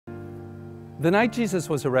The night Jesus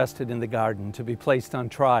was arrested in the garden to be placed on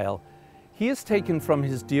trial, he is taken from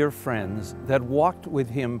his dear friends that walked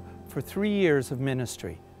with him for 3 years of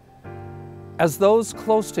ministry. As those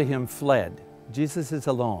close to him fled, Jesus is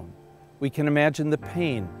alone. We can imagine the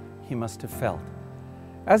pain he must have felt.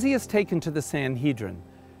 As he is taken to the Sanhedrin,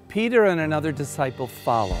 Peter and another disciple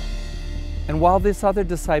follow. And while this other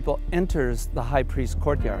disciple enters the high priest's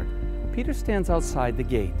courtyard, Peter stands outside the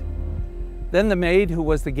gate. Then the maid who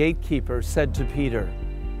was the gatekeeper said to Peter,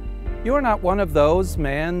 "You are not one of those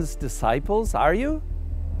man's disciples, are you?"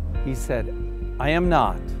 He said, "I am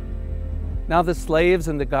not." Now the slaves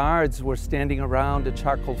and the guards were standing around a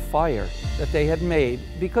charcoal fire that they had made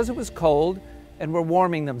because it was cold and were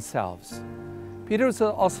warming themselves. Peter was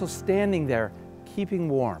also standing there, keeping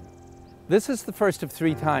warm. This is the first of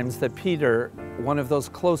 3 times that Peter, one of those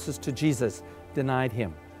closest to Jesus, denied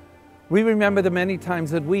him. We remember the many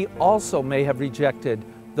times that we also may have rejected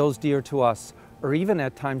those dear to us, or even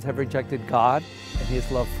at times have rejected God and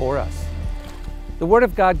His love for us. The Word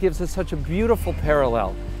of God gives us such a beautiful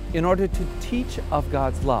parallel in order to teach of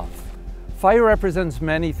God's love. Fire represents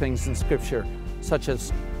many things in Scripture, such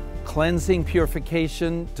as cleansing,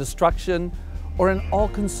 purification, destruction, or an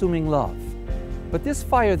all-consuming love. But this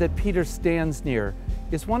fire that Peter stands near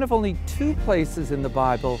is one of only 2 places in the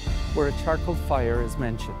Bible where a charcoal fire is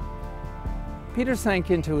mentioned. Peter sank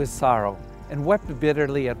into his sorrow and wept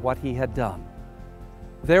bitterly at what he had done.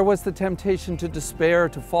 There was the temptation to despair,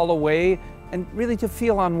 to fall away, and really to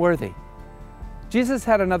feel unworthy. Jesus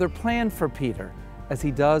had another plan for Peter, as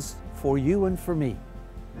He does for you and for me.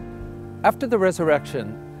 After the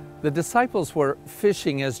resurrection, the disciples were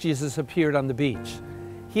fishing as Jesus appeared on the beach.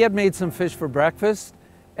 He had made some fish for breakfast,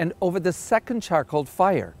 and over the second charcoal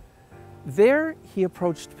fire, there he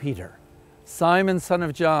approached Peter. "Simon, son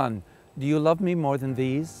of John, do you love me more than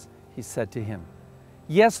these?" He said to him.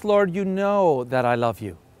 "Yes, Lord, you know that I love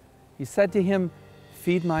you." He said to him,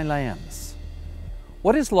 "Feed my lambs."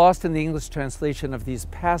 What is lost in the English translation of these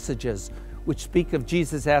passages, which speak of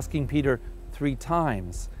Jesus asking Peter 3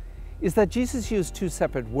 times, is that Jesus used 2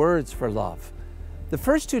 separate words for love. The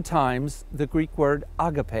first 2 times, the Greek word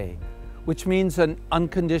agape, which means an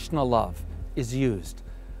unconditional love, is used.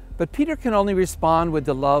 But Peter can only respond with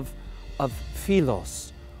the love of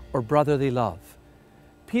philos, or brotherly love.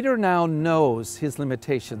 Peter now knows his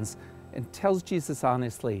limitations and tells Jesus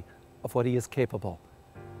honestly of what he is capable.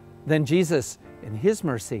 Then Jesus, in His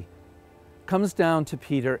mercy, comes down to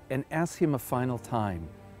Peter and asks him a final time,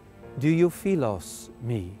 "Do you philos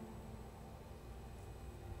me?"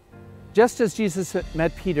 Just as Jesus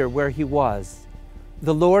met Peter where he was,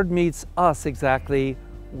 the Lord meets us exactly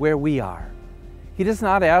where we are. He does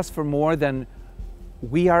not ask for more than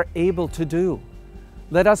we are able to do.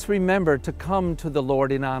 Let us remember to come to the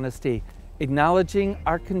Lord in honesty, acknowledging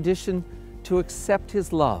our condition to accept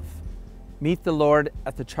His love. Meet the Lord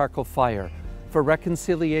at the charcoal fire for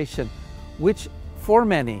reconciliation, which for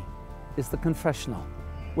many is the confessional,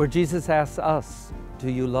 where Jesus asks us,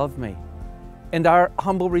 "Do you love me?" And our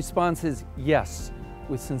humble response is yes,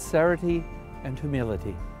 with sincerity and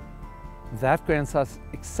humility. That grants us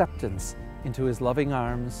acceptance into His loving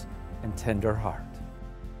arms and tender heart.